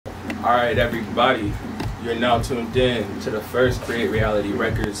Alright everybody, you're now tuned in to the first Create Reality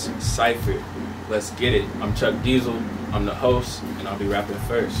Records Cypher. Let's get it. I'm Chuck Diesel, I'm the host, and I'll be rapping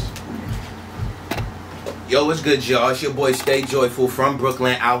first. Yo, what's good, y'all? It's your boy Stay Joyful from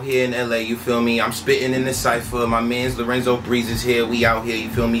Brooklyn, out here in LA, you feel me? I'm spitting in the Cypher. My man's Lorenzo Breeze is here. We out here, you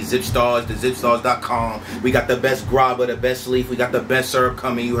feel me? Zipstars, the zipstars.com. We got the best grabber, the best leaf. We got the best syrup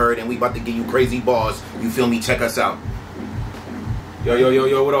coming, you heard, and we about to give you crazy bars. You feel me? Check us out. Yo,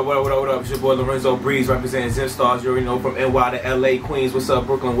 what up? It's your boy Lorenzo Breeze representing Zipstars. You already know, from NY to LA, Queens. What's up,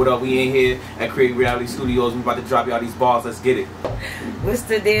 Brooklyn? What up? We in here at Create Reality Studios. We about to drop y'all these bars. Let's get it. What's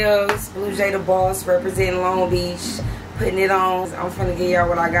the deal? It's Blue J the Boss representing Long Beach. Putting it on. I'm finna give y'all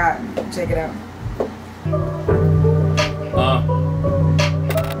what I got. Check it out.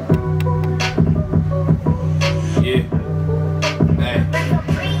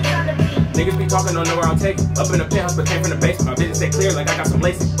 Niggas be talking, don't know where I'm taking. Up in the penthouse, but came from the basement. My vision stay clear like I got some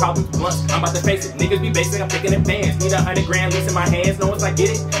laces. Problems, blunts, I'm about to face it. Niggas be basic, I'm thinking advance. Need 100 grand lease in my hands. No one's like, get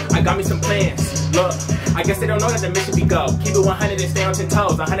it? I got me some plans. Look, I guess they don't know that the mission be go. Keep it 100 and stay on 10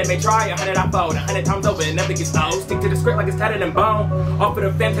 toes. 100 may try, 100 I fold. 100 times over and never gets old. Stick to the script like it's tighter than bone. Off of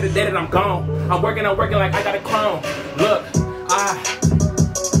the fence to the day that I'm gone. I'm working like I got a clone. Look,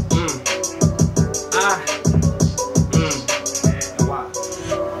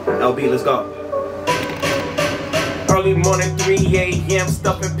 LB, let's go. Early morning, 3 a.m.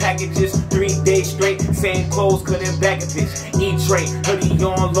 stuffing packages, 3 days straight. Same clothes, couldn't bag a bitch. E-tray, hoodie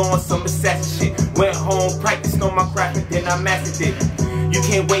on, lawn, some assassin shit. Went home, practiced on my craft, and then I mastered it. You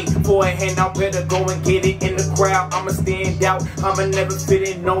can't wait for a handout, better go and get it in the crowd. I'ma stand out, I'ma never fit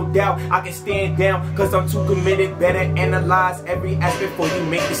in, no doubt. I can stand down, cause I'm too committed. Better analyze every aspect before you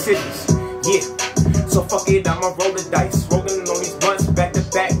make decisions. Yeah, so fuck it, I'ma roll the dice. Rolling on these blunts back to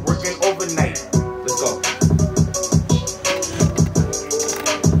back, working overnight. Let's go.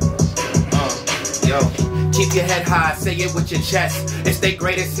 Yo, keep your head high, say it with your chest. It's their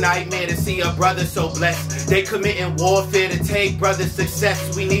greatest nightmare to see a brother so blessed. They committing warfare to take brother's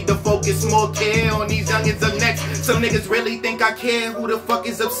success. We need to focus more care on these youngins up next. Some niggas really think I care, who the fuck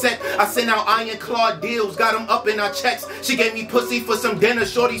is upset? I sent out iron claw deals, got them up in our checks. She gave me pussy for some dinner,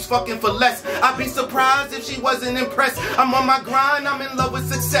 shorty's fucking for less. I'd be surprised if she wasn't impressed. I'm on my grind, I'm in love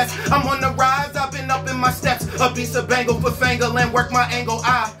with success. I'm on the rise, I've been up in my steps. A piece of bangle for fangle and work my angle.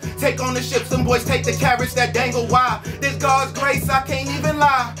 I take ownership, some boys take the carrots that dangle. Why? This God's grace, I can't even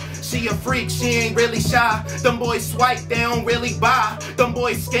lie. She a freak, she ain't really shy. Them boys swipe, they don't really buy. Them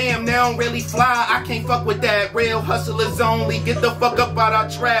boys scam, they don't really fly. I can't fuck with that. Real hustlers only. Get the fuck up out our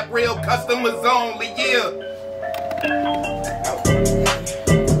trap. Real customers only, yeah.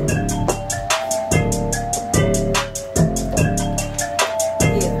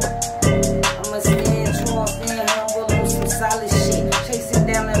 I'ma stand tall, stand humble on some solid shit. Chasing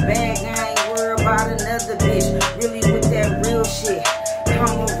down the bag, I ain't worried about another bitch. Really with that real shit.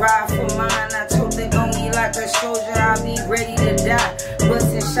 I'ma ride for mine. I told they gon' be like a soldier. I'll be ready to die.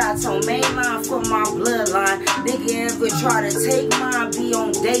 Busting shots on mainline for my bloodline. Nigga ever try to take mine, be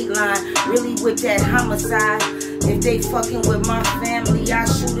on Dateline. Really with that homicide. If they fucking with my family, I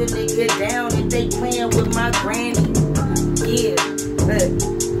shoot a nigga down. If they playing with my granny, yeah.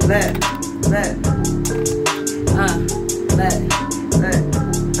 Look.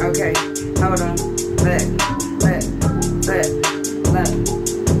 Okay, hold on.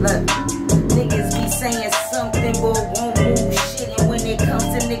 Look, niggas be saying something but won't move shit. And when it comes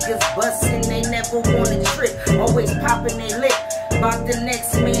to niggas bustin', they never wanna trip. Always popping their lip about the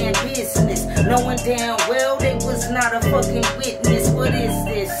next man business, knowing damn well they was not a fucking witness. What is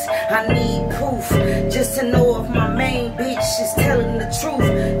this? I need proof, just to know if my main bitch is telling the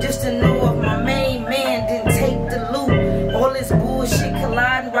truth. Just to know if my main man didn't take the loot. All this bullshit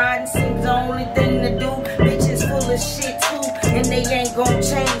colliding, riding seems the only thing to do. Bitches full of shit too, and they ain't gon'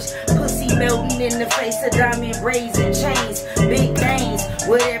 change. Pussy melting in the face of diamond braids and chains. Big names,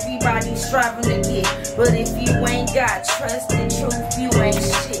 what everybody's striving to get. But if you ain't got trust and truth, you ain't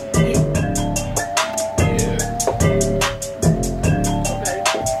shit.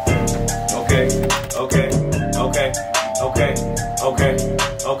 Okay.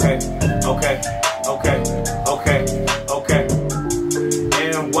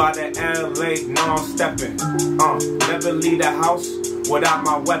 NY to LA, no I'm stepping. Never leave the house without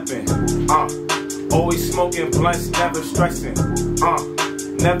my weapon. Always smoking blunts, never stressing.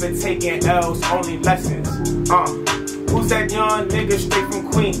 Never taking L's, only lessons. Who's that young nigga straight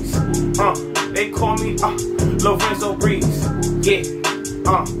from Queens? They call me Lorenzo Breeze. Yeah.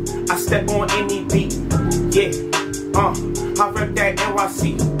 I step on any beat. Yeah. I rep that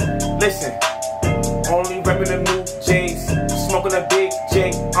NYC. Listen, only reppin' the new J's, smoking a big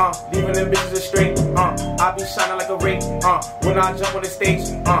J. leaving them bitches astray. I be shining like a ray. When I jump on the stage,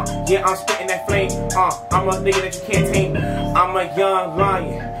 yeah, I'm spitting that flame. I'm a nigga that you can't tame. I'm a young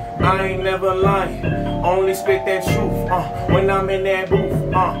lion. I ain't never lying. Only spit that truth. When I'm in that booth,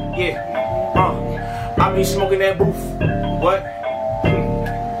 yeah. I be smoking that booth. What?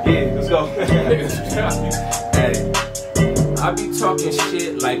 Yeah, let's go. Hey, I be talking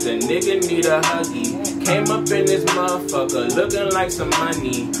shit like a nigga need a huggy. Came up in this motherfucker looking like some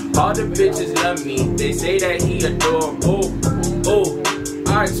money. All the bitches love me, they say that he adorable. Oh,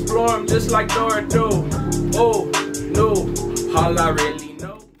 I explore him just like Dora do. Oh, no, all I really